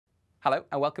Hello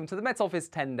and welcome to the Met Office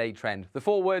 10-day trend. The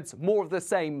 4 words, more of the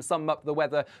same, sum up the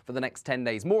weather for the next 10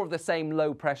 days. More of the same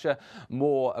low pressure,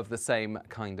 more of the same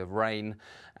kind of rain.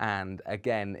 And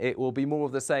again, it will be more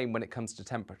of the same when it comes to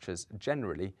temperatures,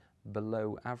 generally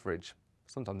below average.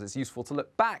 Sometimes it's useful to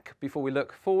look back before we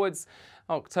look forwards.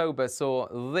 October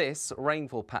saw this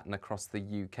rainfall pattern across the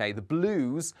UK. The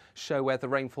blues show where the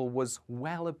rainfall was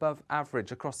well above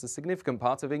average across a significant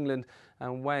part of England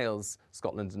and Wales.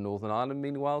 Scotland and Northern Ireland,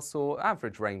 meanwhile, saw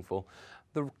average rainfall.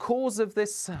 The cause of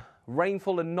this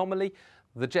rainfall anomaly,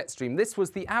 the jet stream. This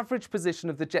was the average position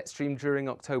of the jet stream during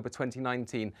October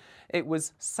 2019. It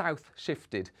was south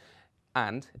shifted,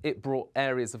 and it brought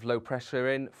areas of low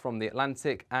pressure in from the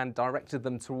Atlantic and directed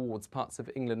them towards parts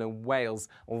of England and Wales.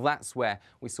 Well, that's where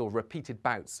we saw repeated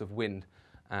bouts of wind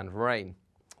and rain.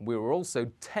 We were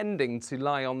also tending to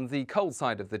lie on the cold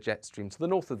side of the jet stream, to the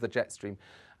north of the jet stream,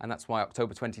 and that's why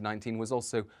October 2019 was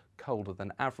also colder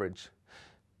than average.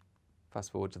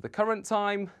 Fast forward to the current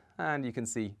time, and you can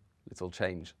see little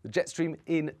change. The jet stream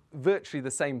in virtually the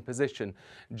same position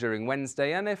during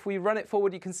Wednesday, and if we run it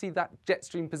forward, you can see that jet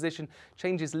stream position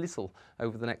changes little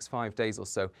over the next 5 days or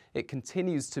so. It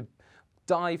continues to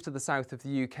dive to the south of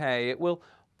the UK. It will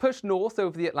push north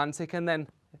over the Atlantic, and then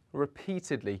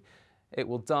repeatedly it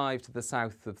will dive to the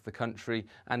south of the country,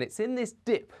 and it's in this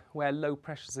dip where low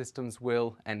pressure systems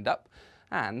will end up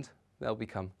and they'll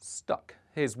become stuck.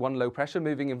 Here's one low pressure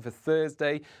moving in for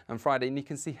Thursday and Friday, and you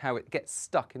can see how it gets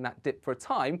stuck in that dip for a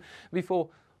time before,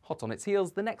 hot on its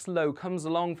heels, the next low comes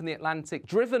along from the Atlantic,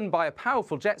 driven by a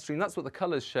powerful jet stream. That's what the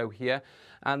colours show here.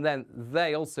 And then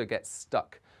they also get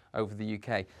stuck over the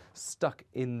UK, stuck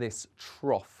in this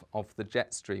trough of the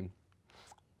jet stream.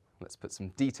 Let's put some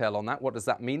detail on that. What does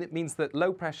that mean? It means that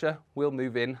low pressure will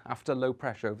move in after low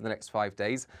pressure over the next 5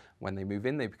 days. When they move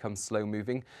in, they become slow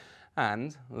moving,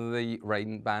 and the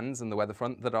rain bands and the weather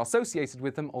front that are associated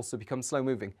with them also become slow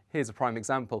moving. Here's a prime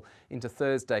example into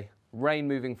Thursday. Rain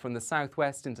moving from the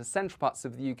southwest into central parts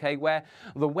of the UK, where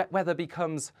the wet weather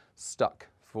becomes stuck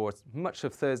for much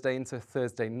of Thursday into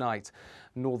Thursday night.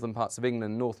 Northern parts of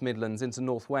England, North Midlands into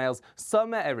North Wales.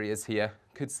 Some areas here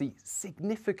could see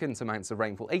significant amounts of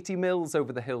rainfall. 80 mils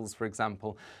over the hills, for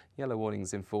example. Yellow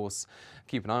warnings in force.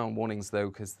 Keep an eye on warnings though,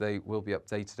 because they will be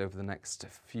updated over the next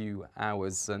few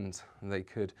hours and they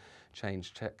could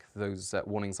change. Check those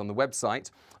warnings on the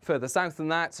website. Further south than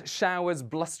that, showers,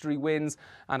 blustery winds,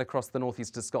 and across the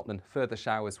northeast of Scotland, further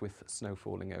showers with snow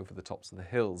falling over the tops of the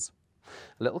hills.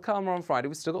 A little calmer on Friday.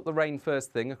 We've still got the rain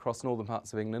first thing across northern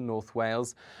parts of England, North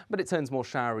Wales, but it turns more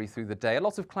showery through the day. A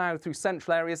lot of cloud through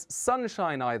central areas,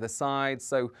 sunshine either side,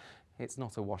 so it's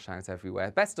not a washout everywhere.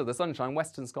 Best of the sunshine,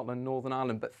 western Scotland, Northern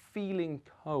Ireland, but feeling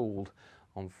cold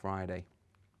on Friday.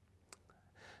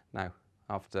 Now,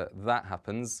 after that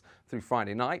happens, through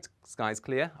Friday night, skies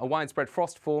clear, a widespread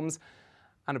frost forms,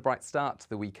 and a bright start to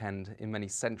the weekend in many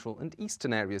central and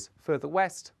eastern areas. Further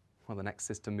west, well, the next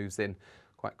system moves in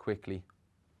quite quickly,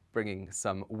 bringing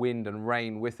some wind and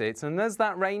rain with it. And as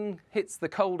that rain hits the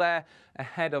cold air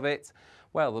ahead of it,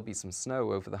 well, there'll be some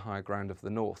snow over the higher ground of the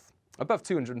north. Above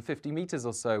 250 metres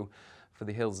or so for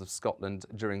the hills of Scotland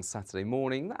during Saturday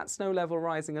morning. That snow level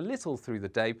rising a little through the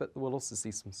day, but we'll also see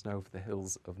some snow over the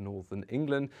hills of northern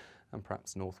England and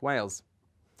perhaps North Wales.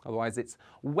 Otherwise, it's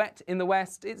wet in the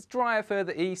west, it's drier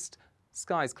further east,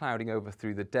 skies clouding over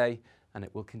through the day, and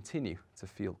it will continue to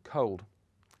feel cold.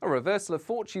 A reversal of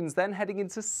fortunes then heading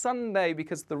into Sunday,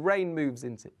 because the rain moves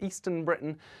into eastern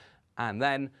Britain and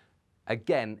then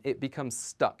again it becomes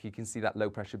stuck. You can see that low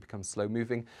pressure becomes slow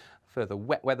moving. Further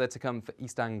wet weather to come for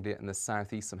East Anglia and the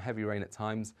southeast, some heavy rain at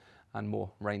times, and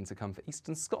more rain to come for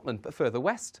eastern Scotland. But further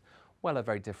west, well, a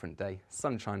very different day.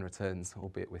 Sunshine returns,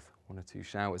 albeit with 1 or 2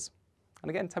 showers. And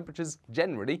again, temperatures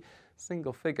generally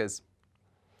single figures.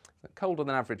 Colder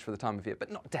than average for the time of year,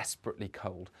 but not desperately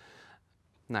cold.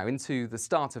 Now into the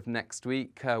start of next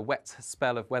week, a wet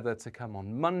spell of weather to come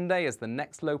on Monday as the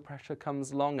next low pressure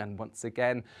comes along, and once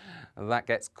again that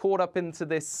gets caught up into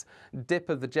this dip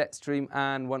of the jet stream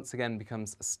and once again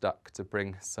becomes stuck to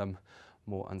bring some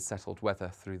more unsettled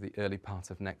weather through the early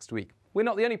part of next week. We're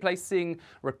not the only place seeing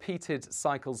repeated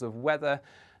cycles of weather.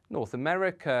 North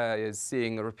America is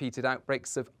seeing repeated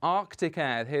outbreaks of Arctic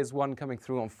air. Here's one coming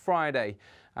through on Friday,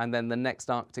 and then the next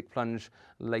Arctic plunge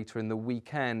later in the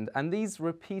weekend. And these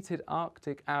repeated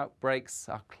Arctic outbreaks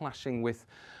are clashing with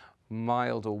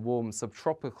mild or warm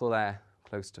subtropical air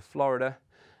close to Florida,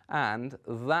 and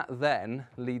that then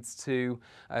leads to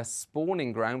a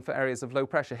spawning ground for areas of low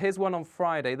pressure. Here's one on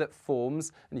Friday that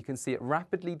forms, and you can see it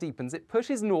rapidly deepens. It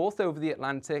pushes north over the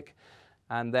Atlantic,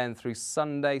 and then through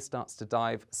Sunday starts to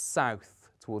dive south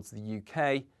towards the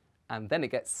UK, and then it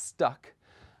gets stuck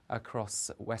across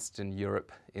Western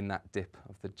Europe in that dip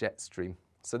of the jet stream.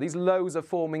 So these lows are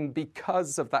forming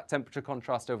because of that temperature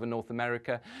contrast over North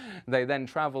America. They then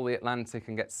travel the Atlantic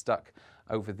and get stuck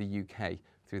over the UK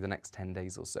through the next 10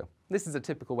 days or so. This is a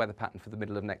typical weather pattern for the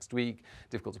middle of next week.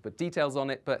 Difficult to put details on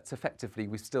it, but effectively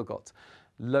we've still got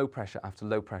low pressure after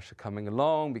low pressure coming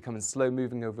along, becoming slow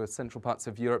moving over central parts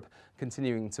of Europe,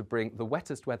 continuing to bring the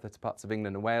wettest weather to parts of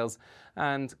England and Wales,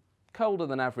 and colder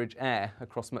than average air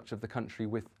across much of the country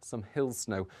with some hill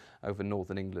snow over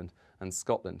northern England and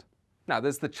Scotland. Now,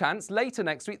 there's the chance later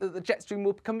next week that the jet stream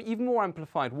will become even more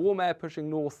amplified, warm air pushing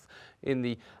north in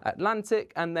the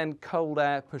Atlantic and then cold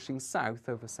air pushing south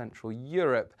over Central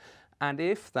Europe. And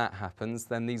if that happens,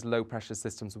 then these low pressure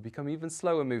systems will become even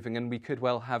slower moving, and we could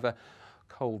well have a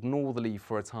cold northerly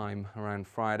for a time around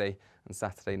Friday and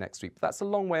Saturday next week. But that's a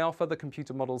long way off. Other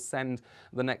computer models send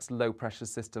the next low pressure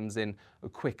systems in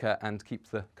quicker and keep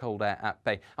the cold air at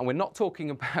bay. And we're not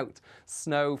talking about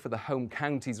snow for the home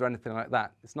counties or anything like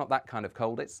that. It's not that kind of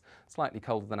cold. It's slightly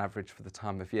colder than average for the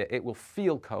time of year. It will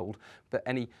feel cold, but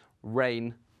any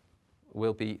rain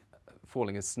will be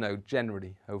falling as snow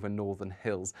generally over northern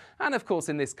hills. And of course,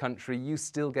 in this country, you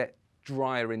still get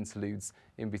drier interludes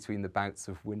in between the bouts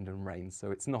of wind and rain.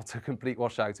 So it's not a complete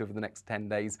washout over the next 10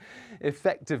 days.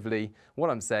 Effectively, what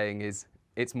I'm saying is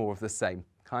it's more of the same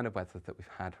kind of weather that we've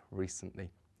had recently.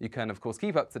 You can, of course,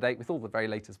 keep up to date with all the very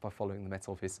latest by following the Met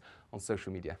Office on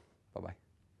social media. Bye-bye.